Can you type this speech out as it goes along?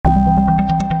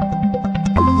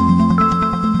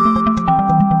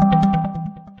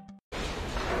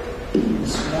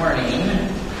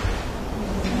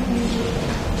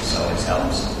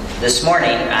This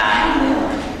morning,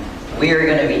 we are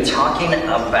going to be talking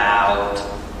about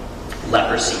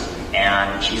leprosy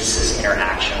and Jesus'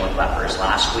 interaction with lepers.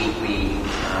 Last week, we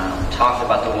talked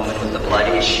about the woman with the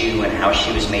blood issue and how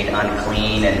she was made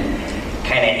unclean, and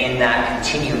kind of in that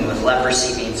continuing with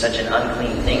leprosy being such an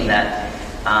unclean thing that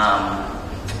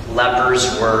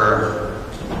lepers were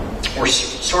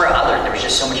sort of other. There was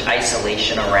just so much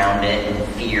isolation around it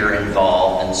and fear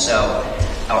involved, and so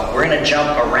we're going to jump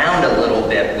around a little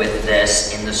bit with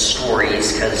this in the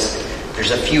stories because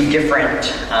there's a few different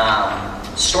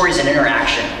stories and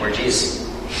interaction where Jesus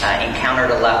encountered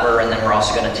a leper, and then we're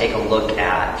also going to take a look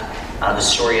at the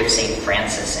story of St.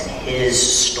 Francis and his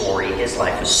story. His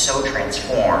life was so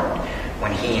transformed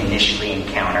when he initially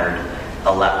encountered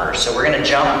a leper. So we're going to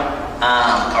jump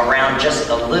around just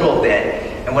a little bit,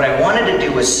 and what I wanted to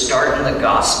do was start in the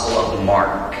Gospel of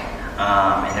Mark.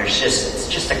 And it's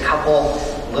just a couple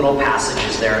little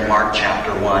passages there in Mark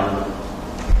chapter 1.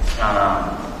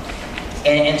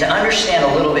 And to understand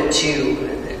a little bit too,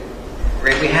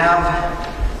 right, we have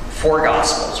 4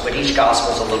 Gospels, but each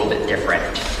Gospel is a little bit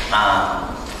different.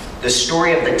 The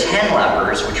story of the 10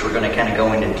 lepers, which we're going to kind of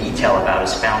go into detail about,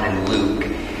 is found in Luke.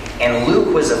 And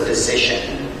Luke was a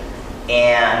physician.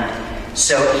 And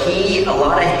so a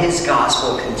lot of his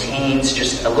Gospel contains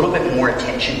just a little bit more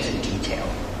attention to detail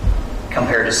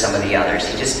compared to some of the others.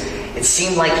 It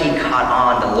seemed like he caught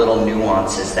on to little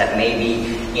nuances that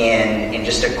maybe in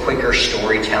just a quicker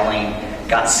storytelling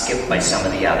got skipped by some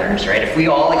of the others, right? If we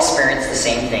all experienced the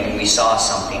same thing and we saw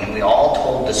something and we all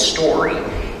told the story,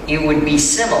 it would be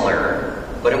similar,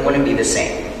 but it wouldn't be the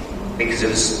same because it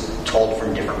was told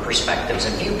from different perspectives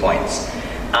and viewpoints.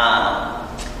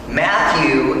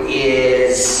 Matthew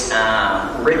is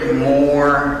written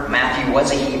more. Matthew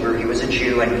was a Hebrew, he was a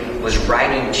Jew, and was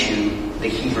writing to the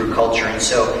Hebrew culture. And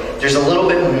so there's a little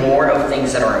bit more of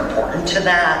things that are important to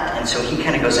that. And so he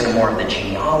kind of goes into more of the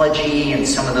genealogy and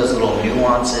some of those little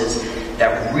nuances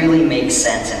that really make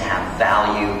sense and have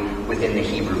value within the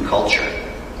Hebrew culture.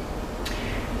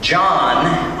 John,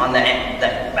 on the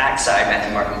backside,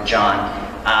 Matthew, Mark, and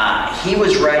John, he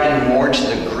was writing more to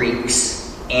the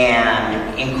Greeks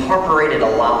and incorporated a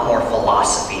lot more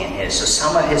philosophy in his. So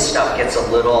some of his stuff gets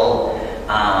a little,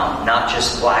 not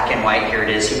just black and white, here it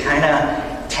is. He kind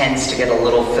of tends to get a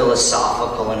little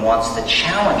philosophical and wants to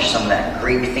challenge some of that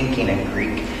Greek thinking and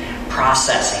Greek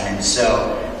processing. And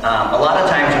so a lot of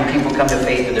times when people come to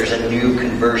faith and there's a new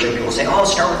conversion, people say, oh,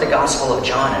 start with the Gospel of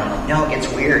John. And I'm like, no, it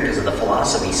gets weird because of the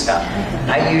philosophy stuff.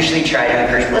 And I usually try to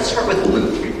encourage, let's start with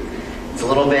Luke. It's a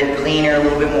little bit cleaner, a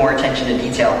little bit more attention to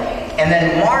detail. And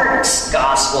then Mark's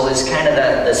Gospel is kind of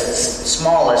the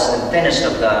smallest and thinnest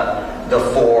of the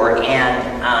 4,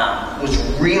 and was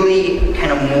really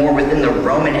kind of more within the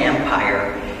Roman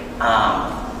Empire.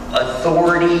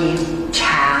 Authority,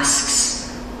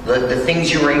 tasks, the things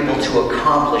you were able to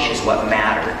accomplish is what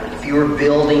mattered. If you were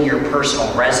building your personal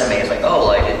resume, it's like, oh,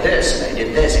 well, I did this, and I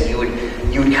did this, and you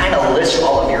would kind of list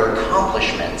all of your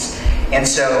accomplishments. And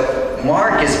so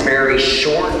Mark is very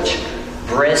short,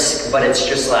 brisk, but it's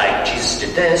just like, Jesus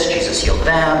did this, Jesus healed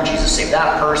them, Jesus saved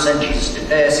that person, Jesus did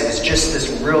this. It was just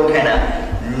this real kind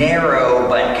of narrow,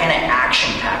 but kind of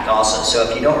action-packed also. So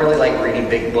if you don't really like reading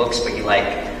big books, but you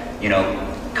like,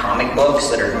 comic books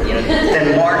that are,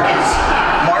 then Mark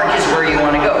is where you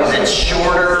want to go. Because it's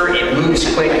shorter, it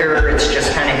moves quicker, it's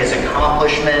just kind of his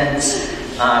accomplishments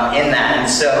in that. And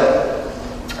so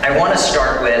I want to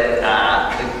start with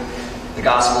the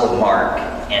Gospel of Mark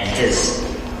and his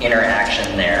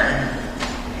interaction there.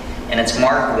 And it's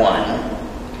Mark 1,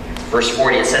 verse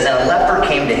 40. It says, and a leper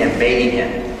came to him, begging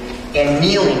him. And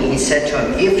kneeling, he said to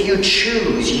him, if you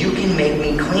choose, you can make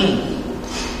me clean.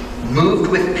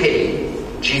 Moved with pity,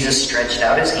 Jesus stretched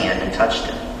out his hand and touched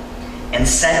him, and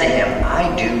said to him,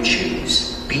 I do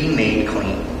choose. Be made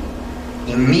clean.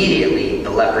 Immediately the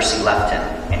leprosy left him,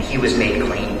 and he was made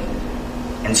clean.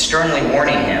 And sternly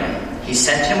warning him, he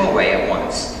sent him away at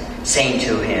once, saying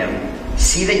to him,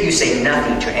 see that you say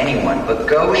nothing to anyone, but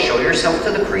go show yourself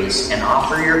to the priest and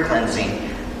offer your cleansing,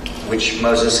 which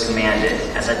Moses commanded,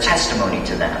 as a testimony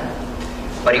to them.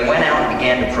 But he went out and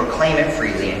began to proclaim it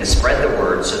freely and to spread the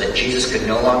word, so that Jesus could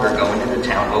no longer go into the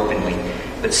town openly,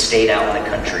 but stayed out in the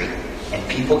country. And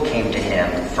people came to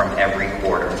him from every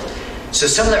quarter. So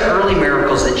some of the early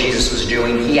miracles that Jesus was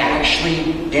doing, he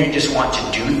actually didn't just want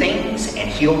to do things and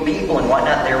heal people and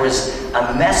whatnot. There was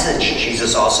a message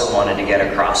Jesus also wanted to get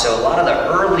across. So a lot of the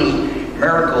early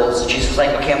miracles, Jesus was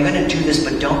like, okay, I'm going to do this,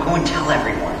 but don't go and tell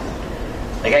everyone.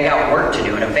 Like, I got work to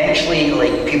do. And eventually,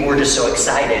 people were just so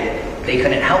excited, they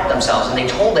couldn't help themselves, and they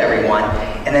told everyone,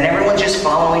 and then everyone's just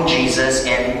following Jesus,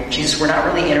 and Jesus, we're not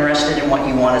really interested in what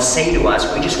you want to say to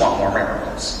us, we just want more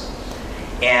miracles.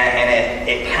 And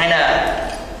it kind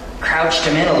of crouched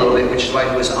him in a little bit, which is why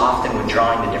he was often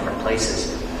withdrawing to different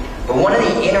places. But one of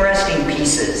the interesting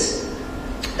pieces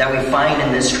that we find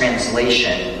in this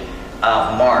translation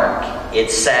of Mark, it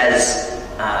says,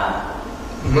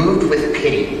 moved with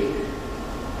pity.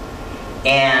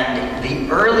 And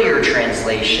the earlier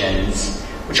translations,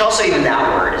 which also even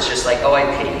that word is just like, oh, I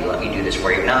pity you, let me do this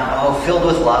for you. Not, oh, filled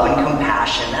with love and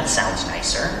compassion, that sounds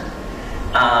nicer.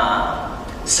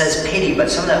 Says pity, but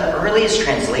some of the earliest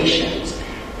translations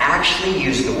actually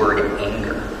use the word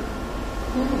anger.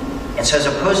 And so as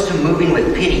opposed to moving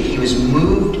with pity, he was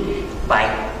moved by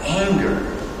anger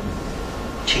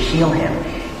to heal him.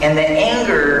 And the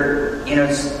anger,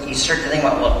 you start to think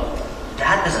about, well,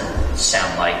 that doesn't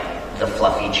sound like the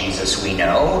fluffy Jesus we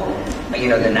know,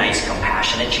 the nice,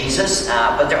 compassionate Jesus.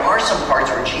 But there are some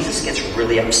parts where Jesus gets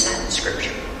really upset in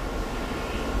Scripture.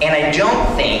 And I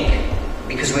don't think,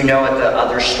 because we know at the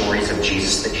other stories of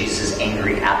Jesus, that Jesus is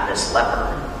angry at this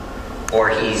leper, or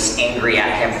he's angry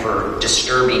at him for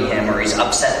disturbing him, or he's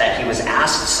upset that he was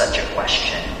asked such a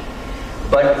question.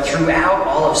 But throughout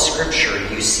all of Scripture,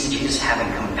 you see Jesus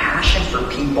having compassion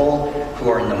for people who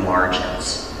are in the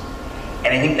margins. And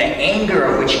I think the anger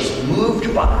of which he's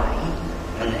moved by,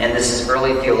 and this is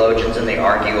early theologians, and they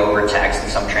argue over text in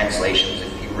some translations.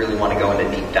 If you really want to go into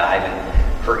a deep dive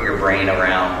and hurt your brain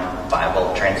around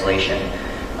Bible translation,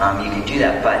 you can do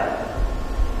that. But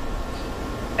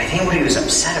I think what he was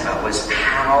upset about was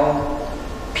how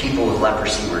people with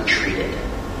leprosy were treated.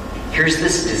 Here's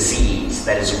this disease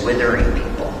that is withering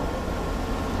people,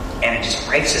 and it just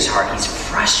breaks his heart. He's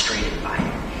frustrated by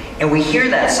it. And we hear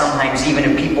that sometimes even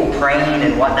in people praying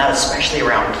and whatnot, especially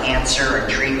around cancer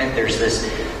and treatment. There's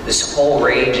this whole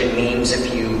rage in memes,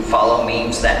 if you follow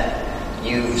memes, that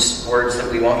use words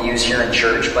that we won't use here in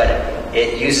church, but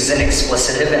it uses an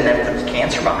explicitive and then puts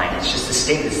cancer behind it. It's just this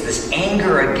statement, this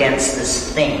anger against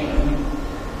this thing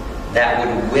that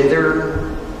would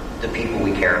wither the people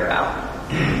we care about.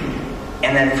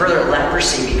 And then further,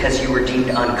 leprosy, because you were deemed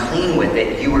unclean with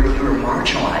it, you were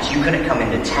marginalized. You couldn't come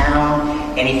into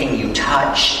town. Anything you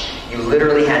touched, you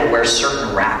literally had to wear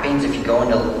certain wrappings. If you go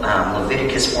into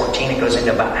Leviticus 14, it goes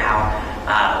into about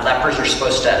how lepers are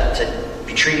supposed to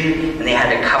be treated, and they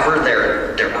had to cover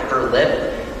their upper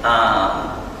lip.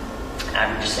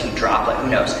 I'm just thinking droplet,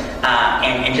 who knows?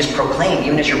 And just proclaim,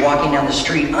 even as you're walking down the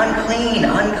street, unclean,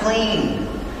 unclean.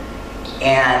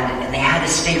 And they had to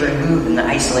stay removed in the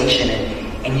isolation.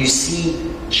 And you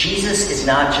see, Jesus is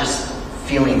not just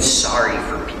feeling sorry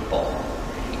for people.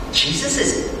 Jesus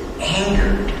is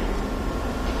angered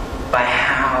by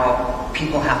how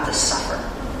people have to suffer.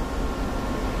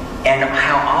 And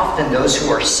how often those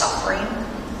who are suffering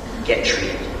get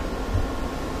treated.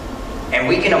 And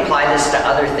we can apply this to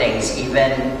other things.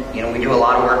 Even, we do a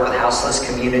lot of work with houseless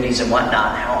communities and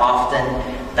whatnot. How often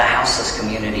the houseless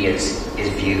community is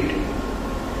viewed.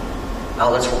 Oh,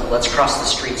 let's cross the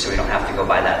street so we don't have to go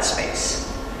by that space.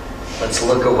 Let's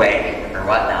look away or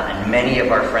whatnot. And many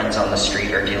of our friends on the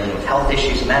street are dealing with health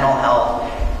issues, mental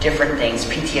health, different things,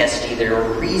 PTSD. There are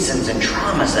reasons and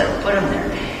traumas that have put them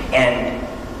there.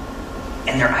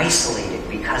 And they're isolated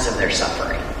because of their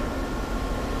suffering.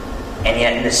 And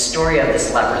yet in the story of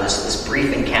this leper, this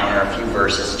brief encounter, a few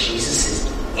verses, Jesus is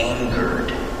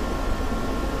angered.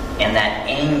 And that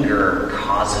anger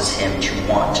causes him to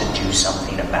want to do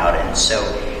something about it. And so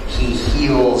he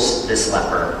heals this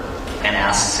leper and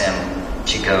asks him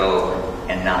to go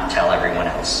and not tell everyone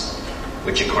else,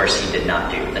 which of course he did not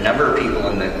do. The number of people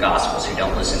in the Gospels who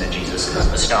don't listen to Jesus is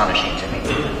astonishing to me.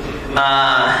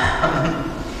 Not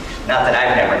that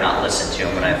I've never not listened to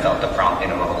him when I felt the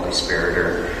prompting of the Holy Spirit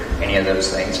or any of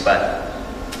those things, but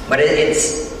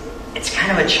it's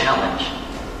kind of a challenge.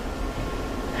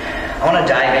 I want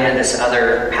to dive into this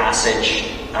other passage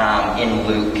in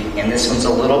Luke, and this one's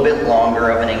a little bit longer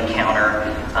of an encounter,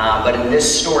 but in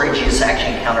this story, Jesus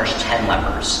actually encounters 10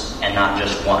 lepers, and not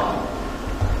just one.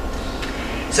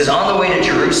 It says, on the way to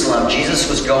Jerusalem, Jesus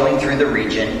was going through the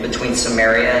region between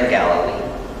Samaria and Galilee,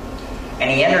 and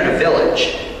he entered a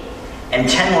village, and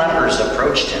 10 lepers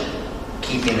approached him,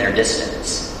 keeping their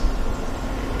distance.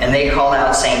 And they called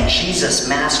out, saying, Jesus,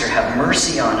 Master, have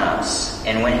mercy on us.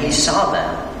 And when he saw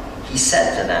them, he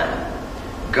said to them,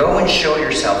 go and show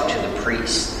yourself to the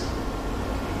priest.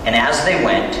 And as they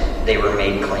went, they were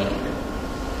made clean.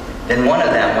 Then one of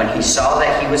them, when he saw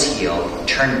that he was healed,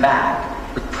 turned back,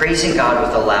 praising God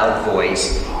with a loud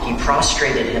voice. He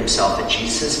prostrated himself at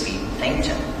Jesus' feet and thanked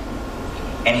him.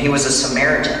 And he was a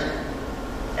Samaritan.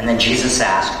 And then Jesus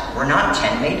asked, were not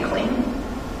 10 made clean?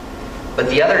 But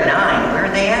the other 9, where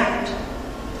are they at?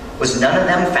 Was none of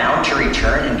them found to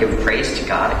return and give praise to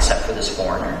God except for this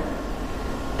foreigner?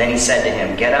 Then he said to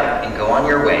him, get up and go on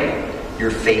your way. Your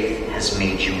faith has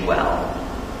made you well.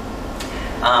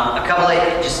 A couple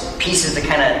of just pieces to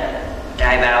kind of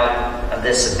dive out of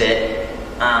this a bit.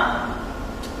 I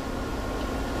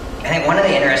think one of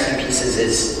the interesting pieces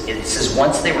is it says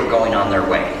once they were going on their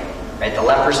way, right? The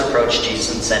lepers approached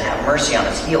Jesus and said, have mercy on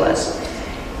us, heal us.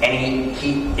 And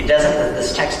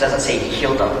this text doesn't say he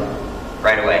healed them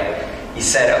right away. He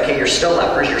said, okay, you're still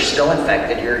lepers, you're still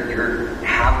infected, you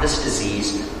have this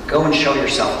disease, go and show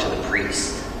yourself to the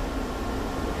priest.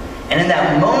 And in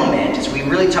that moment, as we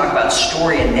really talk about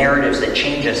story and narratives that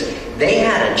change us, they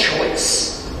had a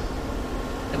choice.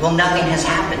 Well, nothing has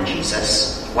happened,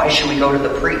 Jesus. Why should we go to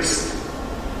the priest?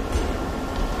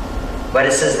 But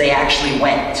it says they actually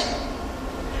went.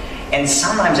 And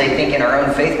sometimes I think in our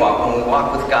own faith walk, when we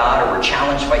walk with God or we're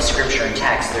challenged by scripture and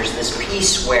text, there's this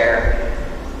piece where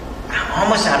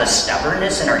almost out of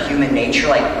stubbornness in our human nature,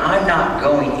 like I'm not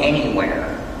going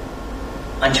anywhere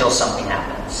until something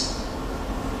happens.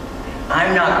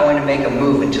 I'm not going to make a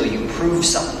move until you prove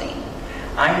something.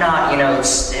 I'm not,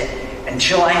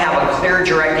 until I have a clear,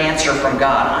 direct answer from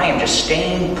God, I am just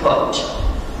staying put.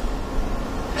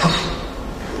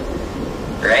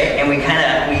 Right? And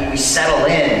we settle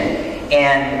in,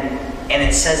 and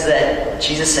it says that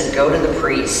Jesus said, go to the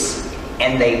priest,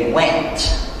 and they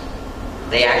went.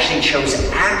 They actually chose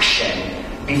action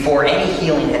before any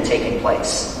healing had taken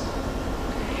place.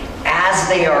 As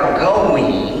they are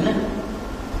going,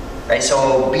 right?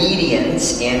 So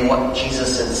obedience in what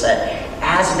Jesus had said.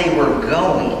 As they were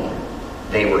going,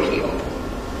 they were healed.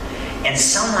 And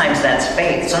sometimes that's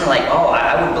faith. Something like,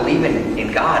 I would believe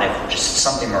in God if just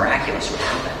something miraculous would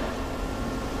happen.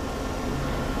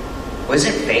 Was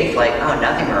it faith like,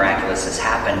 nothing miraculous has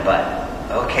happened, but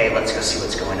okay, let's go see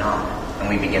what's going on. And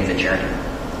we begin the journey.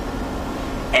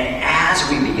 And as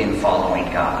we begin following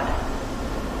God,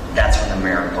 that's when the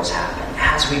miracles happen.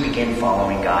 As we begin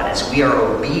following God, as we are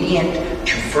obedient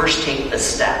to first take the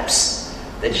steps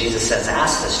that Jesus has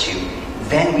asked us to,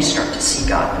 then we start to see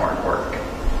God more at work.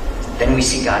 Then we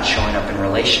see God showing up in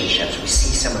relationships. We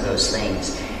see some of those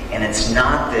things. And it's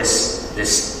not this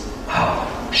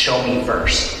show me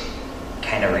first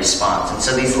kind of response. And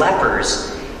so these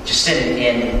lepers, just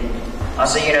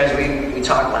also, as we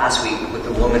talked last week with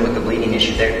the woman with the bleeding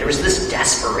issue, there was this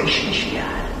desperation she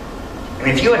had. I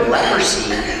mean, if you had leprosy,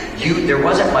 there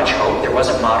wasn't much hope. There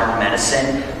wasn't modern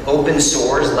medicine. Open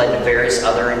sores led to various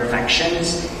other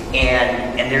infections.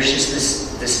 And there's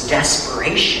just this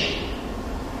desperation.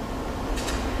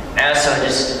 I also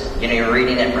you're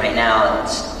reading it right now,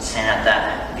 it's saying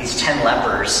that these 10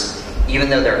 lepers, even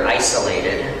though they're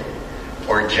isolated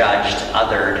or judged,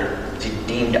 othered,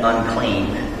 deemed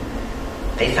unclean,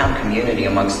 they found community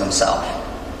amongst themselves.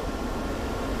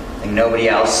 Like nobody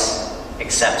else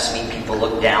accepts me, people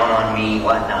look down on me,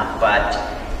 whatnot, but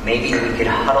maybe we could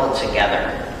huddle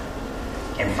together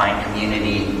and find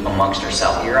community amongst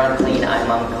ourselves. You're unclean,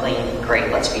 I'm unclean,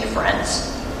 great, let's be friends.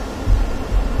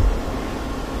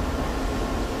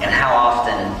 And how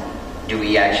often do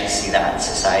we actually see that in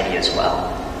society as well?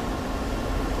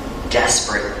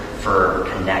 Desperate for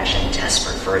connection,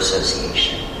 desperate for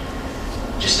association,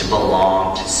 just to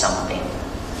belong to something.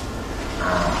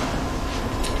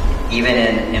 Even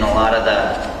in a lot of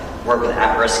the work with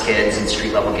at-risk kids and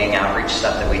street-level gang outreach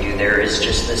stuff that we do, there is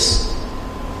just this,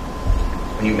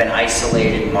 when you've been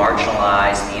isolated,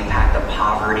 marginalized, the impact of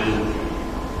poverty,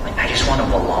 like I just want to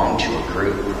belong to a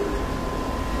group.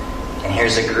 And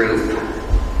here's a group.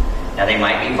 Now they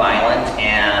might be violent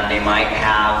and they might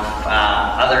have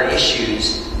other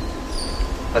issues,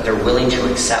 but they're willing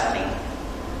to accept me.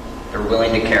 They're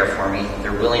willing to care for me.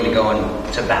 They're willing to go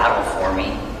into battle for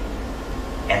me.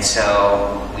 And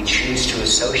so we choose to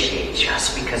associate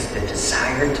just because the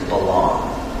desire to belong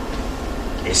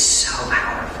is so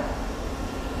powerful.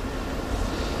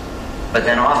 But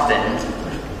then often,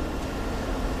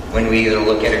 when we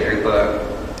look at a group of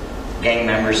gang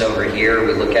members over here,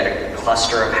 we look at a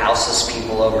cluster of houseless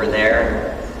people over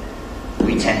there,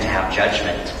 we tend to have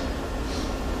judgment.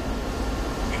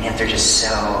 And yet they're just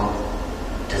so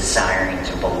desiring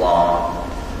to belong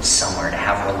somewhere, to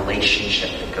have a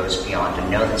relationship that goes beyond, to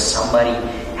know that somebody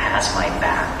has my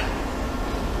back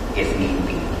if need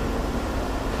be.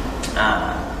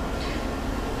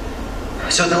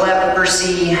 So the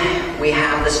leprosy, we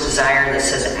have this desire that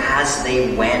says as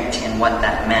they went, and what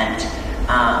that meant.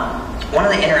 One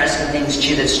of the interesting things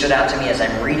too that stood out to me as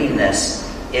I'm reading this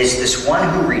is this one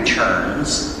who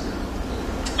returns,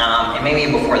 and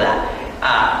maybe before that,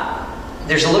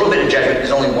 there's a little bit of judgment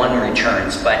because only one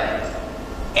returns,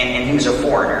 and he was a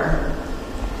foreigner.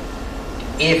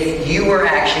 If you were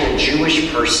actually a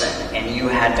Jewish person and you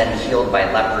had been healed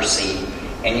by leprosy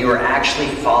and you were actually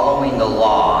following the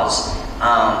laws,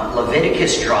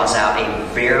 Leviticus draws out a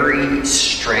very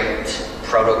strict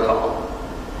protocol.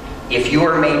 If you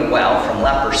are made well from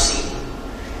leprosy,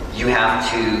 you have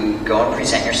to go and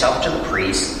present yourself to the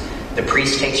priest. The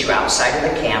priest takes you outside of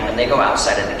the camp, and they go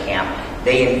outside of the camp.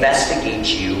 They investigate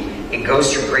you. It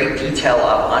goes through great detail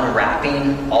of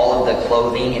unwrapping all of the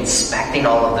clothing, inspecting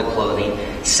all of the clothing,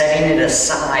 setting it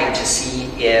aside to see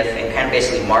if, and kind of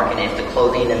basically marking if the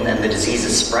clothing and then the disease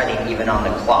is spreading even on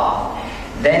the cloth.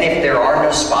 Then if there are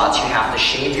no spots, you have to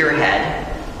shave your head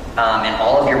and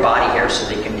all of your body hair so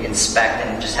they can inspect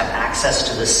and just have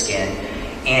access to the skin.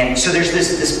 And so there's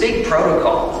this big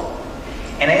protocol.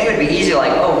 And I think it would be easy,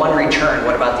 like, oh, one returned,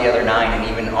 what about the other 9? And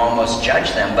even almost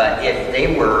judge them. But if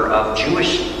they were of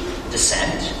Jewish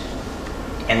descent,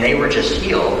 and they were just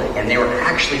healed, and they were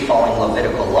actually following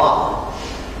Levitical law,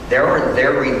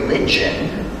 their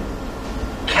religion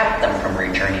kept them from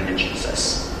returning to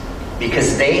Jesus.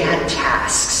 Because they had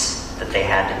tasks that they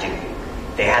had to do.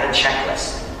 They had a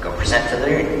checklist. Go present to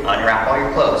the, unwrap all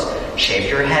your clothes, shave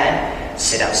your head,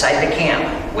 sit outside the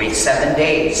camp, wait 7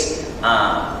 days.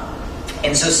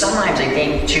 And so sometimes I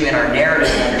think, too, in our narrative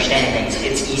and understanding things,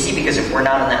 it's easy because if we're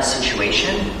not in that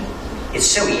situation, it's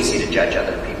so easy to judge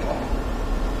other people.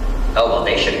 Oh, well,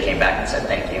 they should have came back and said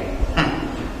thank you.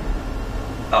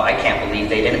 Oh, I can't believe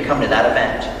they didn't come to that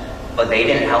event. But they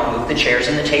didn't help move the chairs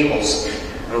and the tables.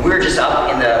 I mean, we were just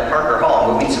up in the Parker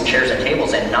Hall moving some chairs and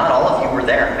tables, and not all of you were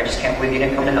there. I just can't believe you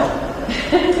didn't come to help.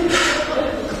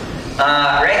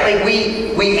 Right? Like,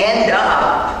 we end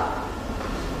up,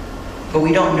 but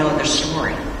we don't know their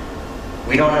story.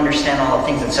 We don't understand all the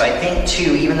things. And so I think,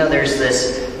 too, even though there's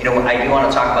this, I do want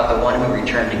to talk about the one who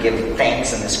returned to give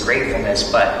thanks and this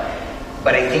gratefulness, but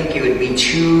I think it would be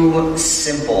too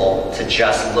simple to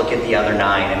just look at the other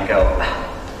 9 and go,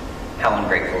 how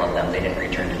ungrateful of them, they didn't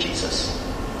return to Jesus.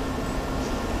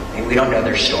 I mean, we don't know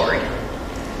their story.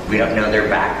 We don't know their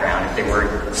background, if they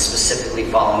were specifically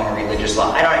following religious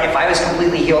law. I don't know, if I was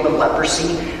completely healed of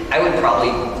leprosy, I would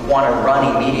probably want to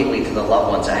run immediately to the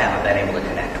loved ones I haven't been able to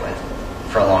connect with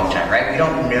for a long time, right? We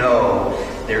don't know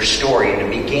their story, and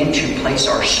to begin to place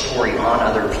our story on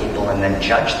other people and then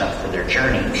judge them for their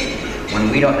journey when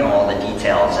we don't know all the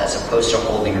details, as opposed to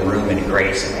holding room in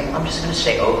grace and hey, I'm just going to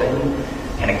stay open,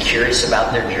 kind of curious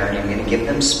about their journey. I'm going to give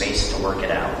them space to work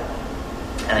it out.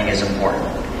 I think is important.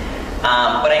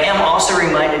 But I am also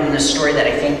reminded in this story that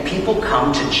I think people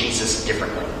come to Jesus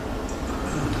differently.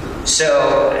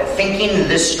 So, thinking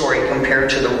this story compared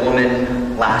to the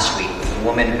woman last week, the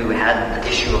woman who had the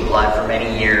issue of blood for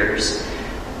many years,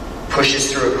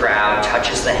 pushes through a crowd,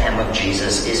 touches the hem of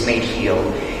Jesus, is made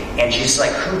healed, and she's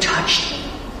like, who touched me?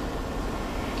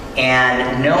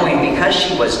 And knowing because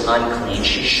she was unclean,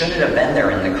 she shouldn't have been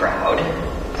there in the crowd.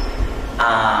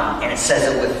 And it says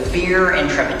that with fear and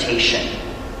trepidation,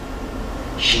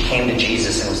 she came to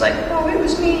Jesus and was like, oh, it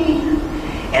was me.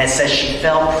 And it says she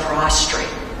fell prostrate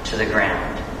to the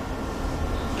ground.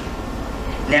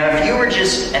 Now, if you were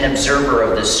just an observer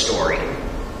of this story,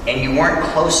 and you weren't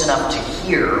close enough to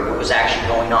hear what was actually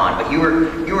going on, but you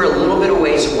were a little bit a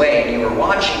ways away and you were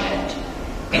watching it,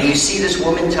 and you see this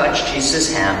woman touch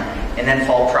Jesus' hem and then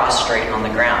fall prostrate on the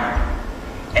ground.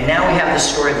 And now we have the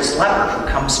story of this leper who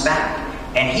comes back,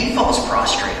 and he falls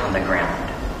prostrate on the ground.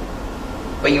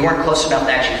 But you weren't close enough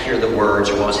to actually hear the words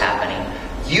or what was happening.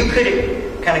 You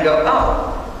could kind of go,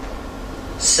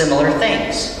 oh, similar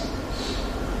things.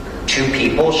 2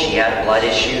 people, she had a blood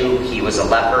issue, he was a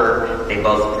leper, they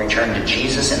both return to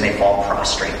Jesus and they fall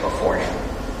prostrate before him.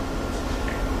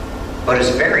 But it's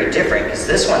very different because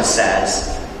this one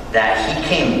says that he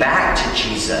came back to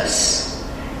Jesus,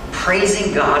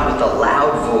 praising God with a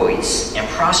loud voice, and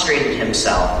prostrated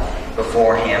himself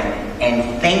before him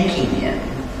and thanking him.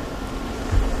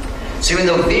 So even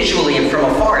though visually and from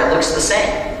afar it looks the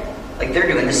same, like they're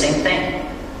doing the same thing.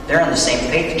 They're on the same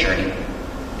faith journey.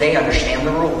 They understand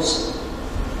the rules.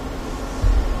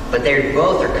 But they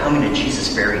both are coming to Jesus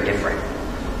very different.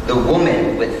 The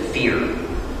woman with fear,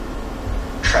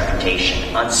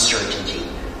 trepidation, uncertainty,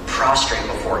 prostrate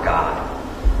before God.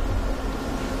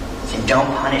 Saying,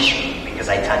 don't punish me because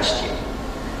I touched you.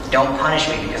 Don't punish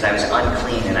me because I was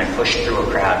unclean and I pushed through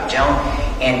a crowd. Don't.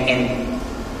 And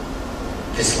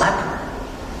this leper,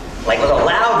 like with a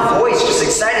loud voice, just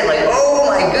excited, like, oh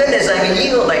my goodness, I'm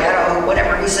healed. Like, I don't know,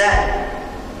 whatever he said.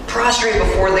 Prostrate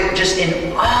before them, just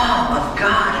in awe of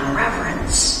God and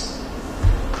reverence.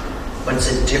 But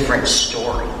it's a different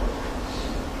story.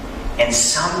 And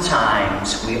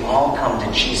sometimes we all come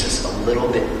to Jesus a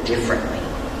little bit differently.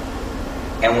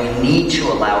 And we need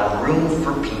to allow room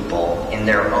for people in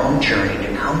their own journey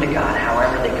to come to God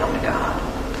however they come to God.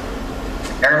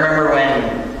 I remember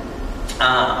when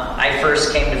I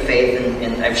first came to faith,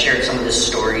 and I've shared some of this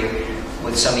story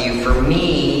with some of you. For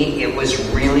me, it was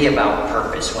really about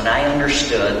purpose. When I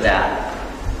understood that,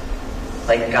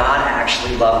 like, God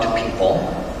actually loved people,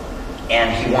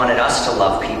 and He wanted us to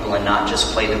love people and not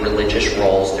just play the religious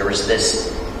roles. There was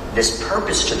this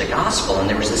purpose to the gospel, and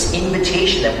there was this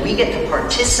invitation that we get to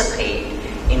participate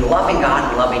in loving God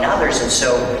and loving others. And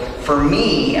so, for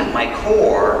me, at my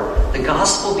core, the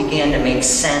gospel began to make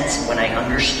sense when I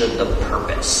understood the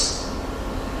purpose.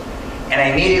 And I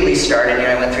immediately started,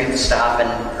 I went through the stuff in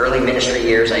early ministry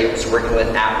years. I was working with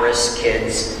at-risk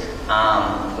kids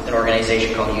with an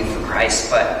organization called Youth for Christ.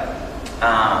 But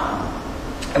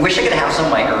I wish I could have some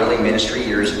of my early ministry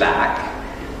years back.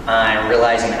 I'm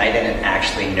realizing I didn't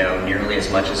actually know nearly as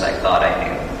much as I thought I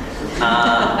knew.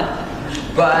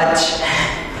 But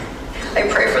I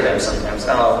pray for them sometimes.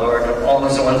 Oh, Lord, all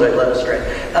those ones I led astray.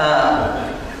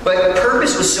 But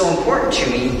purpose was so important to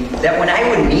me that when I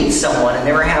would meet someone and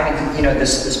they were having,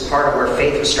 this part of where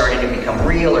faith was starting to become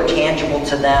real or tangible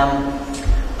to them,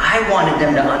 I wanted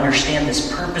them to understand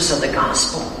this purpose of the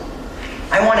gospel.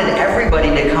 I wanted everybody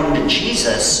to come to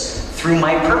Jesus through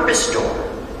my purpose door.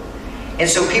 And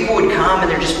so people would come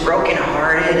and they're just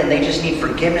brokenhearted and they just need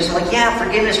forgiveness. I'm like, yeah,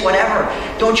 forgiveness, whatever.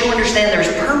 Don't you understand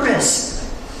there's purpose?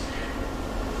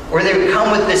 Or they would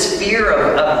come with this fear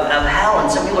of hell, and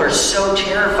some people are so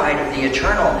terrified of the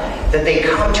eternal that they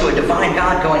come to a divine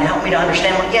God going, help me to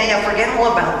understand. I'm like, yeah, forget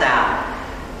all about that.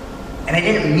 And I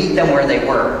didn't meet them where they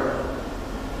were.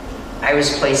 I was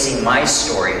placing my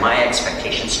story, my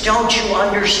expectations. Don't you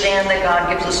understand that God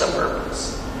gives us a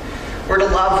purpose? We're to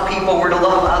love people, we're to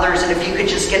love others, and if you could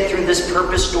just get through this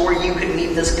purpose door, you could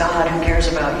meet this God who cares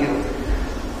about you.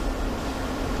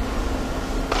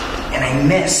 And I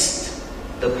missed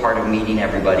the part of meeting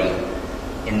everybody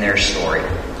in their story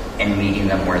and meeting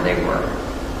them where they were.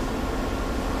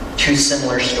 Two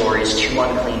similar stories, two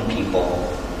unclean people,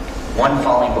 one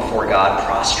falling before God,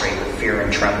 prostrate with fear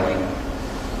and trembling.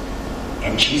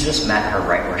 And Jesus met her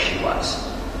right where she was.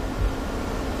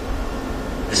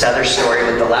 This other story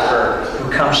with the leper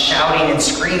who comes shouting and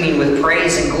screaming with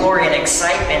praise and glory and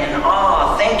excitement and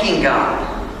awe, thanking God.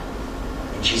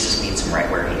 And Jesus meets him right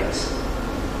where he is.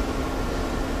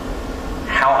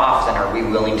 How often are we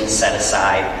willing to set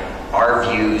aside our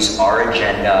views, our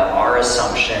agenda, our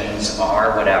assumptions,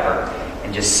 our whatever,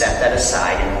 and just set that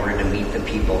aside in order to meet the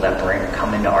people that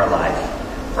come into our life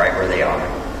right where they are?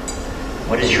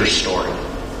 What is your story?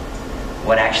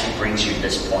 What actually brings you to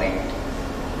this point?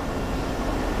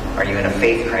 Are you in a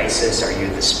faith crisis? Are you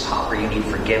at this spot where you need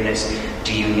forgiveness?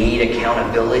 Do you need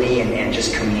accountability and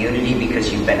just community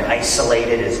because you've been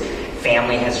isolated as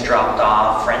family has dropped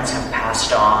off, friends have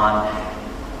passed on?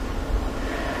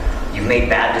 You've made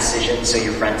bad decisions, so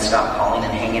your friends stop calling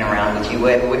and hanging around with you.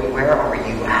 Where are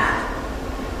you at?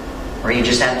 Or are you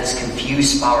just at this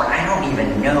confused spot where I don't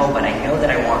even know, but I know that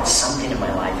I want something in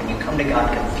my life, and you come to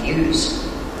God confused.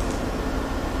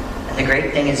 And the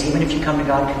great thing is, even if you come to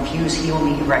God confused, He will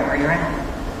meet you right where you're at.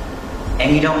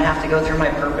 And you don't have to go through my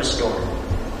purpose door.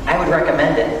 I would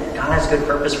recommend it. God has good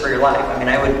purpose for your life.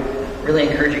 I would really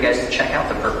encourage you guys to check out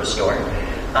the purpose door.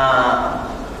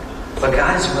 But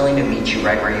God is willing to meet you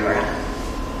right where you are at.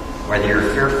 Whether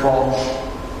you're fearful,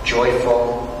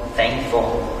 joyful,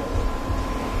 thankful,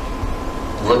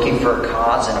 looking for a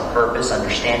cause and a purpose,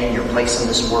 understanding your place in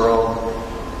this world,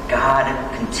 God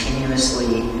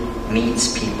continuously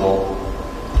meets people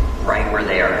right where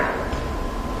they are at.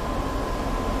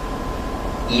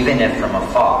 Even if from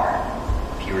afar,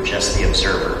 if you were just the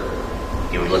observer,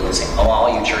 you would look and say, oh,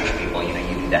 all you church people, you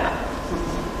do that.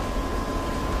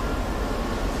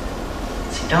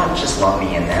 Don't just lump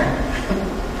me in there.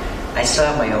 I still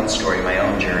have my own story, my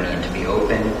own journey, and to be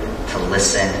open to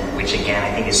listen, which again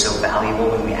I think is so valuable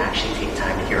when we actually take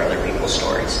time to hear other people's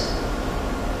stories.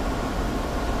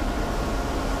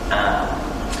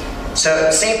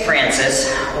 So St. Francis,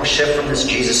 we'll shift from this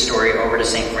Jesus story over to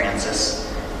St. Francis.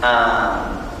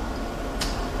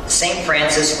 St.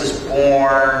 Francis was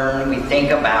born, we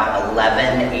think, about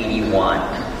 1181,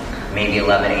 maybe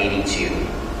 1182.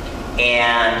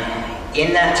 And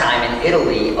in that time in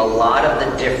Italy, a lot of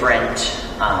the different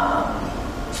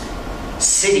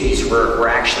cities were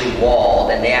actually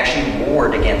walled, and they actually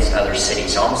warred against other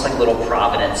cities, almost like little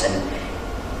Providence, and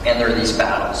there are these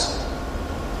battles.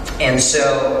 And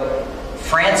so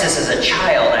Francis, as a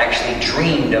child, actually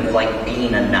dreamed of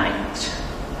being a knight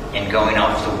and going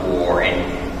off to war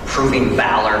and proving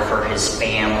valor for his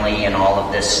family and all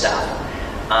of this stuff.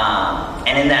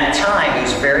 And in that time, he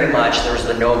was very much, there was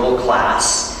the noble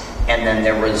class, and then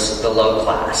there was the low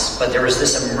class. But there was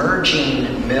this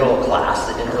emerging middle class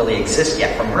that didn't really exist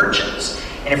yet from merchants.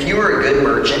 And if you were a good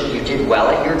merchant, you did well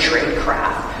at your trade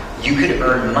craft, you could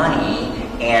earn money,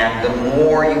 and the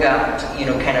more you got,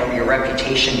 kind of your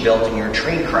reputation built in your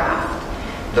trade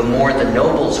craft, the more the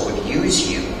nobles would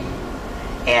use you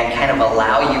and kind of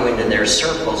allow you into their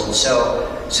circles. And so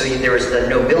there was the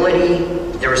nobility,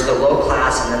 there was the low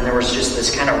class, and then there was just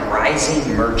this kind of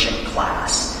rising merchant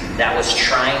class that was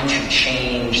trying to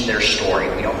change their story.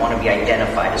 We don't want to be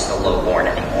identified as the lowborn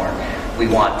anymore. We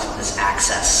want this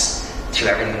access to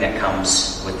everything that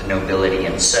comes with the nobility.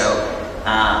 And so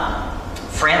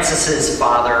Francis's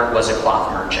father was a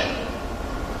cloth merchant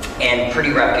and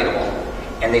pretty reputable,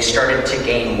 and they started to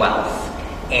gain wealth.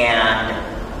 And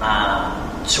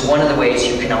so one of the ways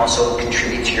you can also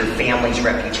contribute to your family's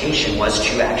reputation was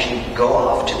to actually go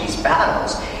off to these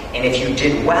battles. And if you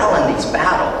did well in these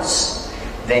battles,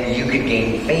 then you could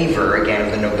gain favor again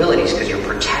of the nobilities because you're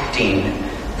protecting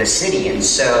the city. And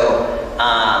so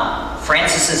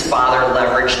Francis's father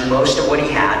leveraged most of what he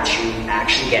had to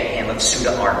actually get him a suit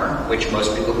of armor, which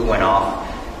most people who went off,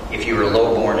 if you were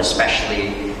lowborn especially,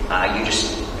 you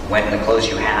just went in the clothes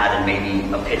you had and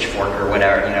maybe a pitchfork or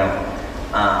whatever,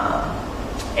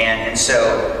 And so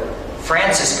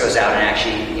Francis goes out and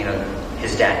actually,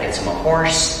 his dad gets him a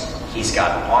horse. He's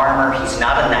got armor. He's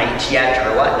not a knight yet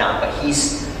or whatnot, but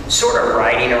he's sort of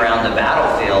riding around the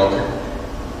battlefield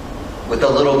with a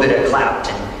little bit of clout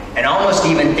and almost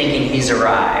even thinking he's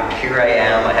arrived. Here I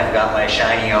am. I have got my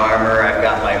shiny armor. I've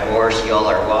got my horse. Y'all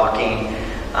are walking.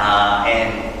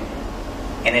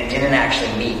 And it didn't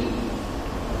actually meet.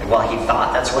 While he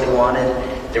thought that's what he wanted,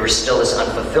 there was still this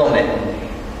unfulfillment.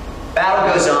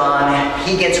 Battle goes on,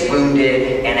 he gets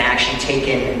wounded and actually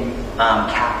taken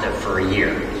captive for a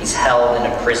year. He's held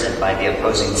in a prison by the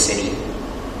opposing city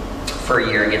for a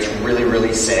year and gets really,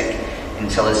 really sick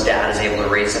until his dad is able to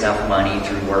raise enough money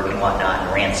through work and whatnot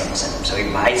and ransoms him. So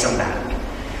he buys him back.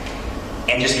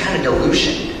 And just kind of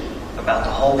delusioned about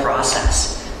the whole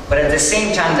process. But at the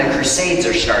same time, the Crusades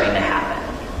are starting to happen.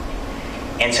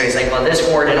 And so he's like, well, this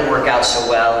war didn't work out so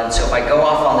well, and so if I go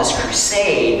off on this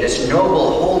crusade, this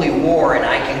noble holy war, and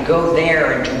I can go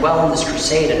there and do well in this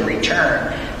crusade and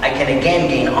return, I can again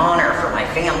gain honor for my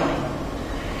family.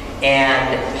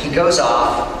 And he goes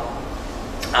off,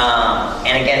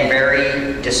 and again,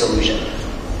 very disillusioned,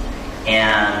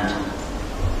 and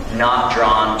not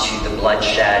drawn to the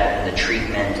bloodshed and the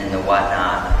treatment and the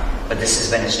whatnot, but this has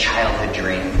been his childhood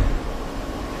dream.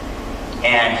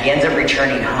 And he ends up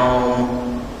returning home,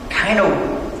 kind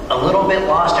of a little bit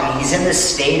lost. I mean, he's in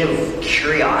this state of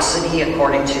curiosity,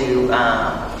 according to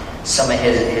some of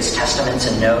his testaments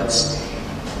and notes.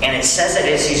 And it says that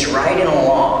as he's riding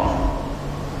along,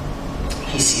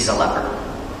 he sees a leper.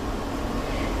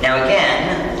 Now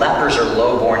again, lepers are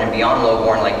lowborn, and beyond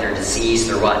lowborn, like they're diseased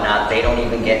or whatnot. They don't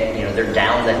even get, they're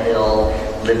down the hill,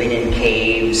 living in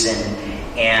caves,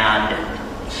 and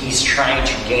he's trying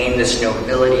to gain this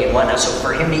nobility and whatnot. So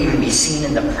for him to even be seen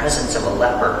in the presence of a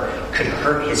leper could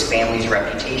hurt his family's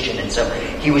reputation. And so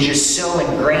he was just so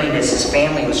ingrained as his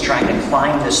family was trying to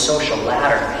climb this social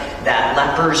ladder that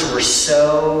lepers were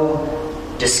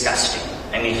so disgusting.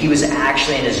 I mean, he was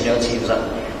actually, in his notes, he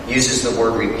uses the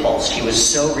word repulsed. He was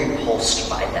so repulsed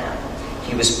by them.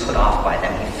 He was put off by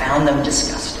them. He found them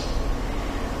disgusting.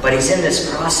 But he's in this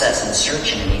process and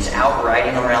searching, and he's out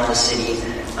riding around the city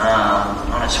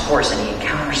on his horse, and he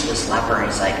encounters this leper, and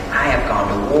he's like, I have gone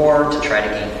to war to try to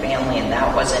gain family, and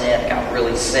that wasn't it. Got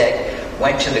really sick,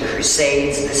 went to the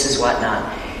Crusades, this is whatnot.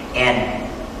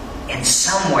 And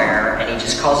somewhere, and he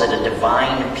just calls it a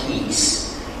divine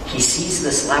peace, he sees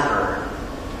this leper,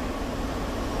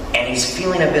 and he's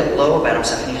feeling a bit low about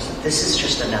himself, and he's like, this is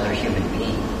just another human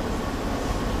being.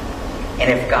 And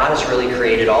if God has really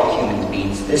created all human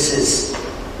beings, this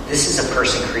is a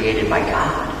person created by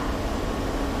God.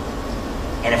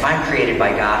 And if I'm created by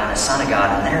God and a son of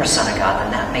God and they're a son of God, then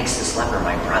that makes this leper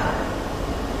my brother.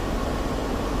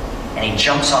 And he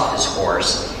jumps off his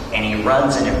horse and he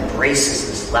runs and embraces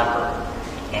this leper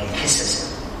and kisses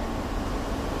him.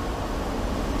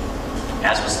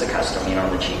 As was the custom,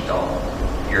 the cheap doll,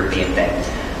 European thing.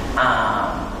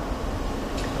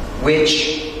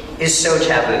 Which is so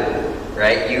taboo.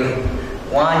 Right? You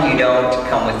don't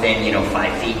come within,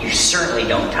 5 feet. You certainly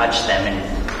don't touch them,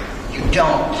 and you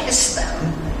don't kiss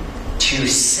them to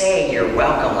say you're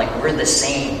welcome, like we're the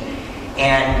same.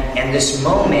 And this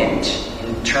moment,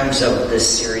 in terms of this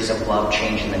series of love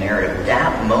changing the narrative,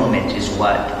 that moment is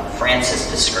what Francis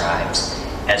describes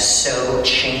as so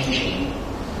changing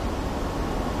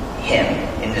him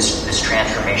in this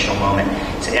transformational moment.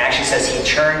 So it actually says he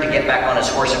turned to get back on his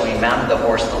horse, and when he mounted the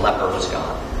horse, the leper was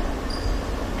gone.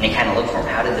 And he kind of looked for him.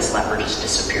 How did this leper just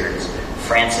disappear?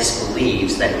 Francis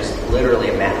believes that it was literally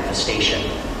a manifestation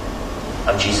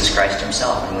of Jesus Christ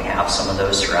himself. And we have some of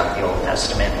those throughout the Old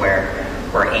Testament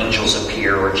where angels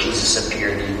appear, where Jesus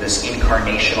appeared, this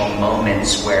incarnational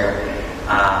moments where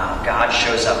God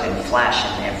shows up in flesh.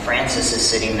 And Francis is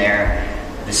sitting there.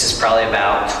 This is probably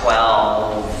about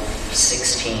 12,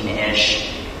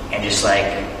 16-ish. And just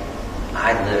like,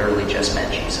 I literally just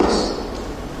met Jesus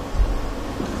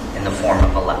in the form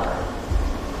of a leper.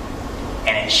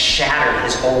 And it shattered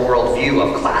his whole worldview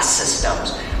of class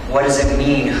systems. What does it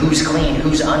mean? Who's clean?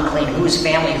 Who's unclean? Who's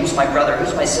family? Who's my brother?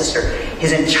 Who's my sister?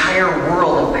 His entire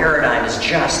world and paradigm is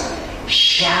just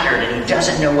shattered, and he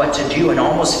doesn't know what to do, and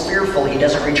almost fearful. He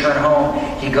doesn't return home.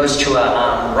 He goes to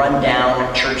a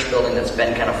run-down church building that's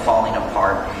been kind of falling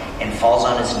apart and falls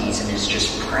on his knees and is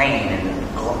just praying,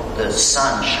 and the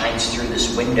sun shines through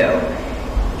this window,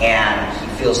 and he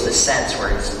feels this sense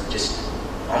where it's just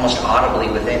almost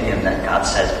audibly within him that God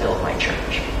says, build my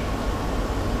church.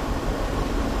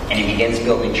 And he begins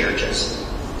building churches.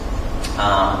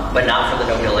 But not for the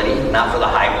nobility, not for the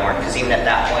highborn, because even at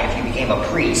that point, if you became a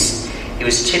priest, it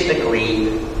was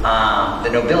typically the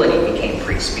nobility became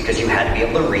priests because you had to be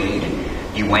able to read,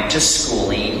 you went to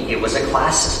schooling, it was a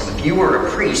class system. If you were a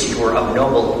priest, you were of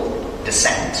noble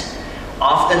descent.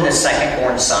 Often the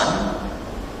second-born son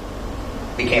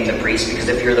became the priest, because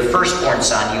if you're the firstborn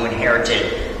son, you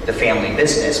inherited the family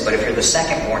business, but if you're the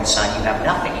second-born son, you have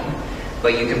nothing.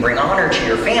 But you can bring honor to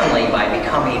your family by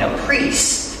becoming a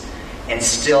priest and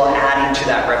still adding to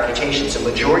that reputation. So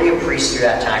majority of priests through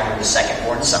that time were the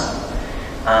second-born son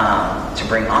to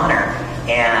bring honor.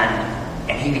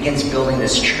 And he begins building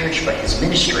this church, but his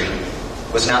ministry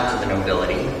was not to the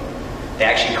nobility. They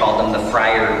actually called them the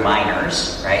friar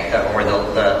minors, right? Or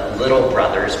the little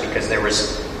brothers, because there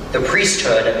was the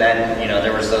priesthood, and then,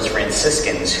 there was those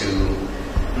Franciscans who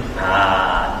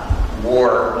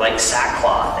wore like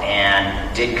sackcloth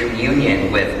and did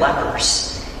communion with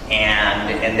lepers,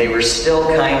 and they were still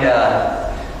kind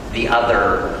of the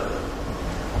other,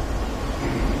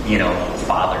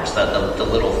 fathers, the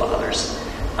little fathers.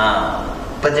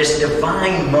 But there's a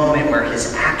divine moment where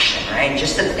his action, right?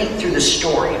 Just to think through the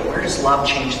story, where does love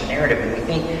change the narrative? And we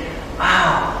think,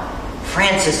 wow,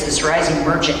 Francis, this rising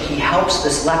merchant, he helps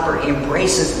this leper, he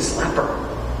embraces this leper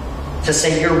to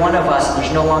say, you're one of us, and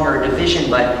there's no longer a division,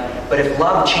 but if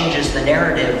love changes the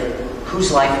narrative,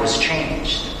 whose life was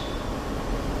changed?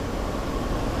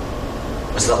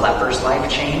 Was the leper's life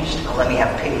changed? Oh, let me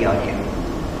have pity on you.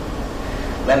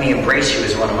 Let me embrace you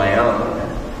as one of my own.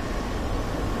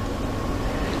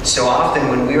 So often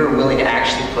when we are willing to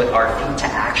actually put our feet to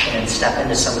action and step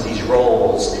into some of these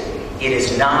roles, it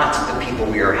is not the people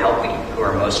we are helping who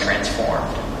are most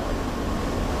transformed.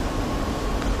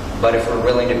 But if we're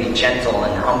willing to be gentle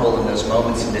and humble in those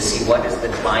moments and to see what is the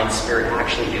divine spirit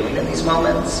actually doing in these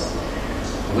moments,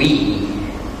 we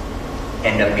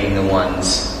end up being the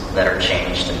ones that are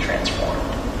changed and transformed.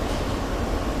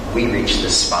 We reach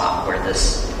this spot where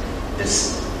this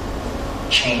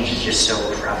change is just so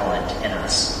prevalent in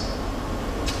us.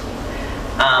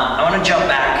 I want to jump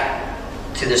back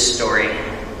to this story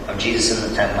of Jesus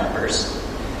and the 10 lepers.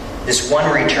 This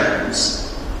one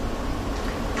returns,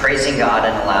 praising God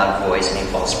in a loud voice, and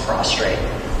he falls prostrate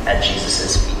at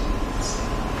Jesus' feet.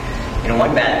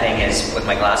 One bad thing is, with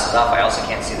my glasses off, I also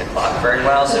can't see the clock very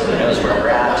well, so who knows where we're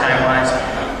at time-wise.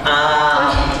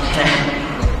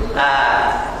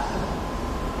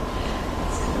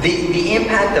 The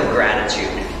impact of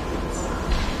gratitude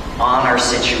on our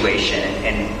situation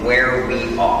and where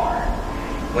we are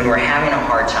when we're having a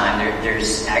hard time,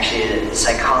 there's actually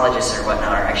psychologists or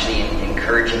whatnot are actually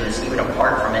encouraging this, even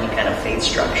apart from any kind of faith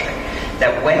structure,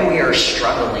 that when we are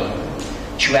struggling,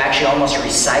 to actually almost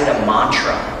recite a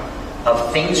mantra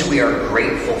of things we are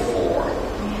grateful for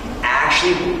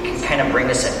actually can kind of bring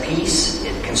us at peace.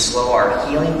 It can slow our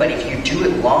healing, but if you do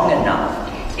it long enough,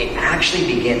 it actually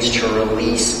begins to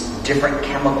release different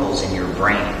chemicals in your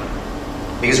brain.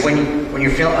 Because when you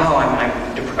feel,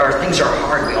 or things are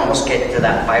hard, we almost get into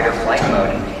that fight or flight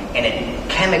mode, and it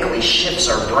chemically shifts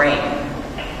our brain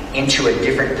into a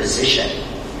different position.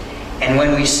 And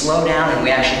when we slow down and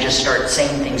we actually just start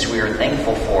saying things we are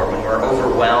thankful for, when we're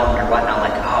overwhelmed or whatnot,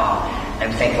 like,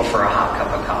 I'm thankful for a hot cup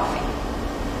of coffee.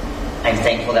 I'm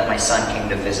thankful that my son came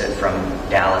to visit from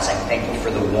Dallas. I'm thankful for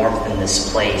the warmth in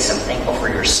this place. I'm thankful for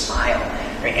your smile.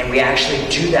 Right? And we actually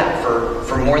do that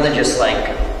for more than just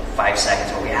like 5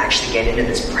 seconds, where we actually get into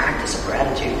this practice of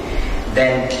gratitude.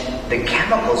 Then the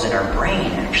chemicals in our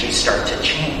brain actually start to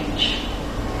change.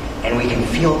 And we can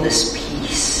feel this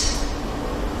peace.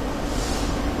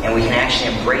 And we can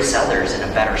actually embrace others in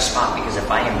a better spot, because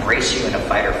if I embrace you in a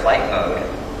fight or flight mode,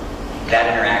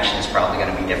 that interaction is probably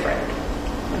going to be different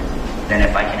than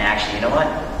if I can actually, you know what?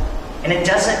 And it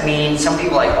doesn't mean, some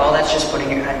people are like, oh, that's just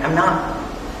putting your, I'm not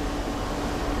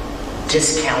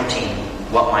discounting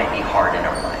what might be hard in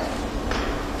our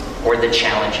life or the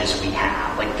challenges we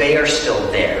have. Like, they are still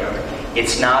there.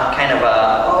 It's not kind of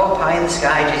a, oh, pie in the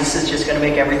sky, Jesus is just going to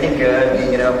make everything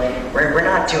good. You know, we're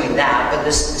not doing that. But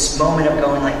this moment of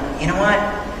going like, you know what?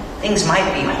 Things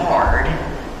might be hard,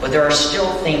 but there are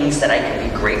still things that I can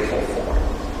be grateful for.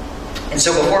 And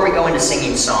so before we go into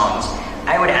singing songs,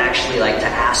 I would actually like to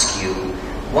ask you,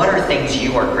 what are things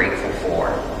you are grateful for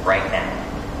right now?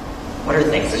 What are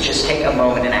things? Let's just take a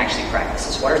moment and actually practice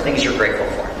this. What are things you're grateful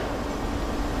for?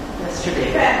 Yesterday.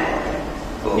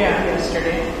 Ooh. Yeah,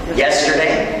 yesterday.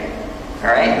 Yesterday? All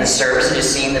right, the service,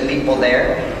 just seeing the people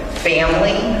there.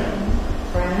 Family.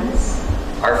 Friends.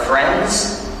 Our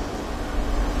friends.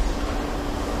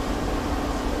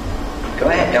 Go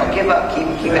ahead, don't give up. Keep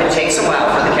it. It takes a while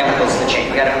for the chemicals to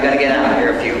change. We gotta get out of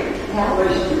here a few. A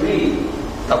place to meet.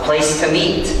 A place to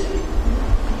meet.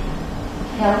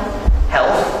 Health.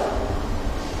 Health.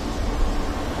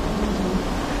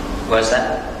 What is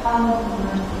that?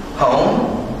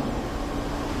 Home.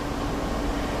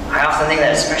 I often think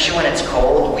that, especially when it's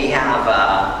cold, we have,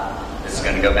 this is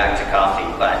going to go back to coffee,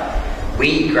 but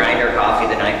we grind our coffee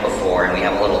the night before and we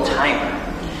have a little timer.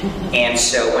 And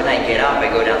so when I get up, I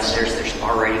go downstairs, there's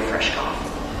already fresh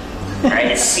coffee.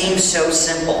 Right? It seems so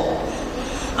simple.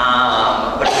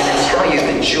 But I'm going to tell you,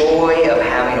 the joy of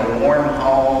having a warm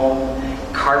home,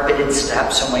 carpeted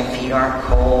steps so my feet aren't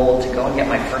cold, to go and get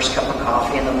my first cup of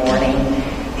coffee in the morning,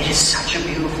 it is such a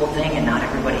beautiful thing, and not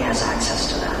everybody has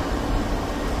access to that.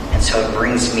 And so it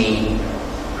brings me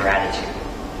gratitude.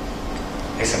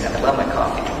 I love my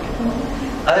coffee.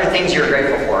 Other things you're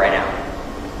grateful for right now?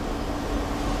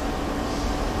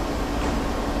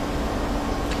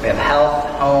 We have health,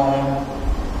 home,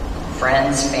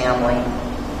 friends, family.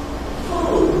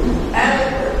 Food.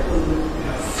 Adequate food.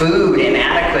 Food,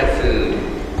 inadequate food.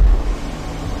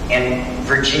 And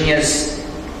Virginia's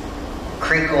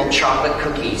crinkled chocolate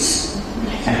cookies.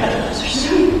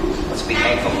 Let's be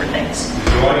thankful for things. The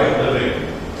joy of living.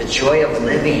 The joy of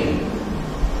living.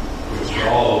 Which is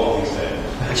all of what we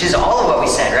said. Which is all of what we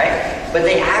said, right? But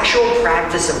the actual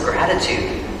practice of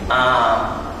gratitude.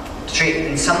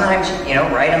 And sometimes,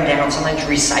 write them down. Sometimes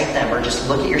recite them, or just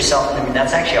look at yourself in the mirror.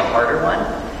 That's actually a harder one.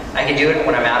 I can do it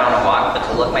when I'm out on a walk, but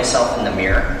to look myself in the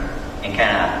mirror and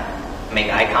kind of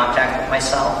make eye contact with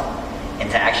myself, and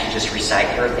to actually just recite,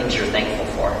 here are things you're thankful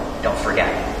for. Don't forget.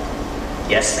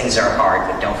 Yes, things are hard,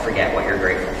 but don't forget what you're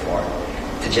grateful for.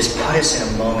 To just put us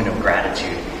in a moment of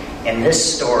gratitude. And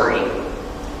this story,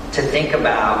 to think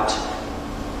about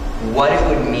what it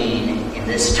would mean in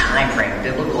this time frame,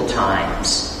 biblical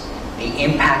times, the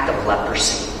impact of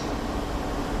leprosy,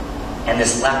 and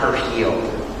this leper healed,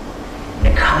 and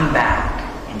to come back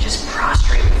and just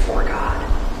prostrate before God.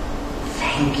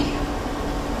 Thank you.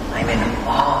 I'm in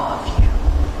awe of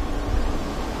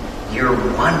you. You're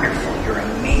wonderful. You're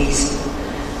amazing.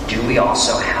 Do we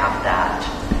also have that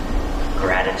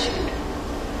gratitude?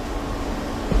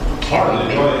 Part of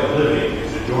the joy of living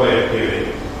is the joy of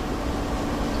giving.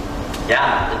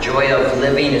 Yeah, the joy of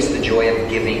living is the joy of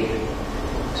giving.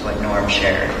 That's what Norm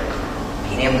shared.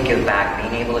 Being able to give back,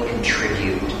 being able to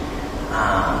contribute.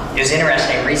 It was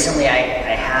interesting. Recently, I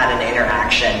had an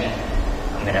interaction.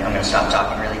 I'm gonna stop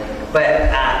talking really.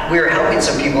 But we were helping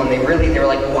some people, and they were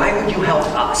like, "Why would you help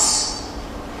us?"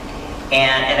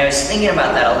 And I was thinking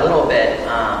about that a little bit.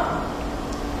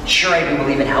 Sure, I do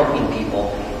believe in helping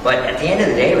people, but at the end of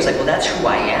the day, it was like, well, that's who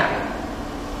I am.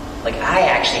 Like, I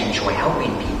actually enjoy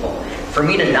helping people. For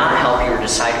me to not help you or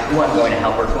decide who I'm going to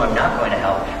help or who I'm not going to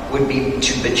help would be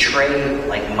to betray,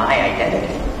 my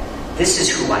identity. This is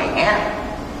who I am.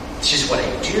 It's just what I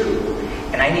do.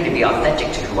 And I need to be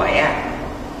authentic to who I am.